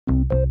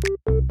This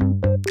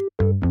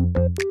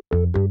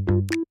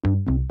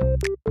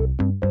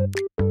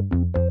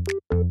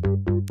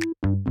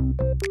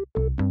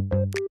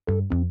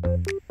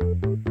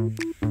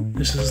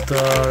is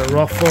the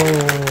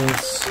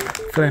Ruffles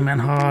Flamin'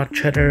 Hot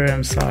Cheddar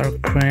and Sour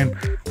Cream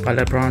by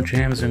Lebron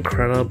James.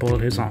 Incredible.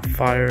 He's on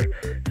fire.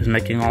 He's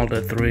making all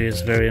the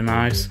threes. Very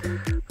nice.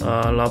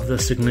 I love the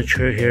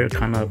signature here.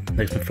 Kind of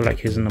makes me feel like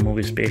he's in the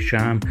movie Space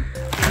Jam.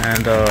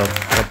 And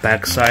the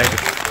backside,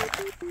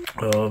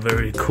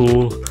 very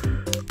cool.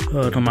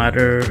 No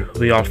matter,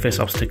 we all face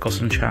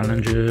obstacles and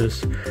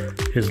challenges.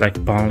 He's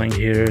like balling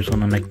here. He's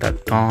gonna make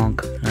that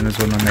dunk, and he's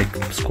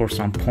gonna score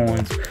some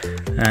points.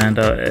 And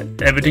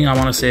everything I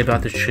want to say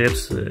about the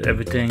chips,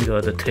 everything,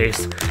 the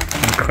taste,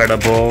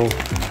 incredible.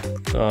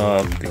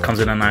 It comes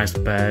in a nice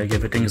bag.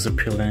 Everything is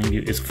appealing.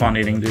 It's fun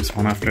eating this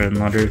one after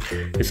another.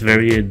 It's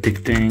very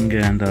addicting,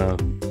 and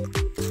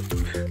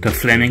the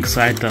flaming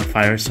side, the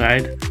fire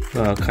side,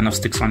 kind of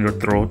sticks on your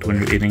throat when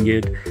you're eating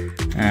it.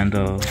 And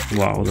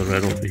wow, the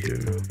red over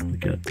here,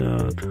 look at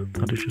that.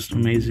 That is just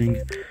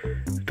amazing.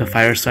 The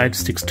fire side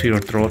sticks to your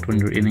throat when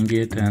you're eating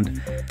it,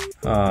 and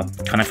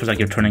kind of feels like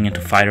you're turning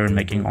into fire and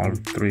making all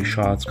three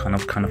shots. Kind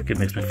of it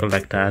makes me feel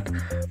like that.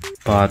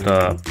 But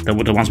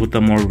the ones with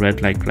the more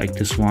red, like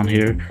this one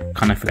here,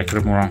 kind of feel like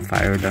they're more on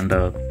fire than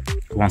the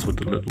ones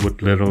with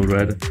little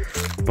red.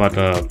 But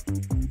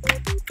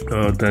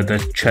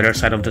the cheddar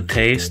side of the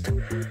taste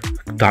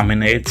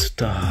dominates,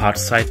 the hot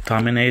side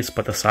dominates,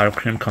 but the sour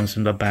cream comes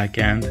in the back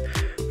end.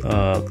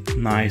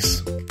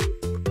 Nice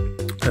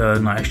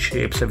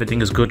shapes.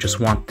 Everything is good. Just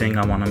one thing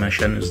I want to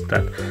mention is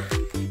that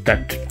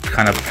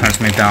kind of turns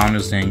me down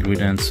is the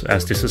ingredients,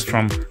 as this is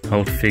from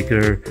Old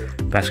Figure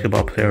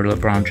basketball player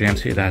LeBron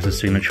James. It has a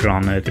signature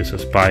on it. This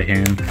is by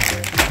him.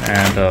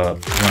 And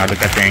when I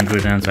look at the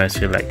ingredients, I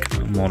see like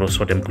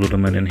monosodium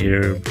glutamate in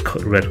here,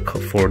 red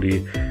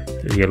 40,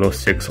 yellow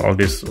 6, all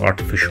this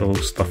artificial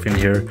stuff in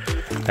here.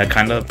 That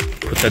kind of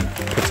puts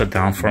it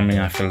down for me.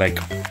 I feel like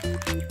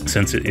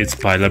since it's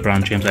by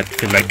LeBron James, I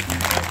feel like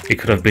it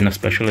could have been a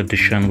special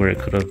edition where it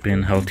could have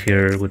been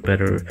healthier with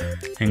better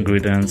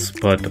ingredients.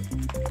 But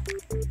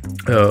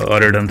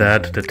other than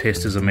that, the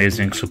taste is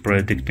amazing, super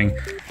addicting.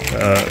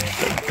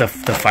 The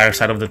fire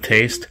side of the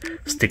taste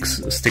sticks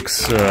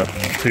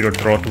to your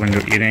throat when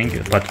you're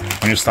eating, but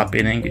when you stop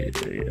eating, it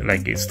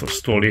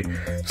slowly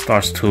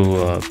starts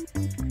to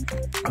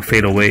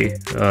fade away.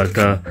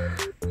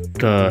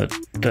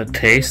 The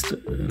taste,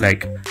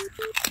 like,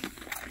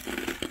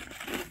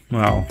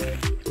 wow,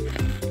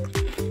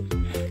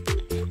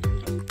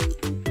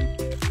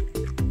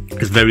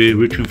 it's very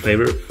rich in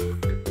flavor,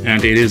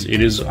 and it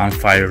is on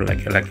fire,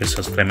 like it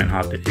says flaming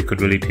hot. You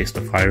could really taste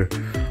the fire,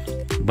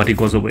 but it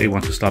goes away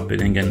once you stop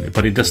eating,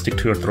 but it does stick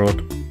to your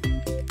throat.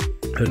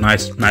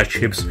 Nice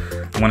chips.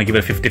 I want to give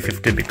it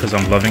 50-50 because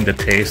I'm loving the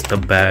taste. The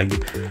bag,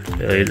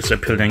 it's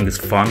appealing, it's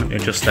fun.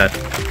 It's just that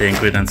the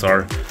ingredients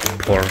are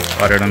poor.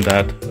 Other than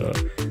that,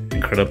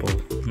 incredible.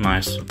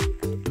 Nice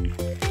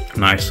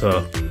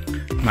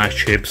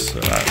chips.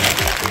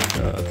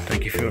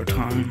 Thank you for your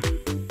time.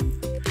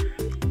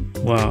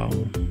 Wow,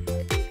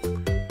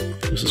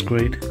 this is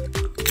great.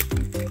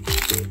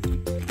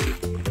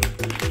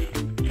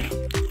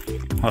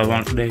 All I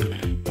want today.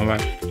 All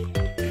right.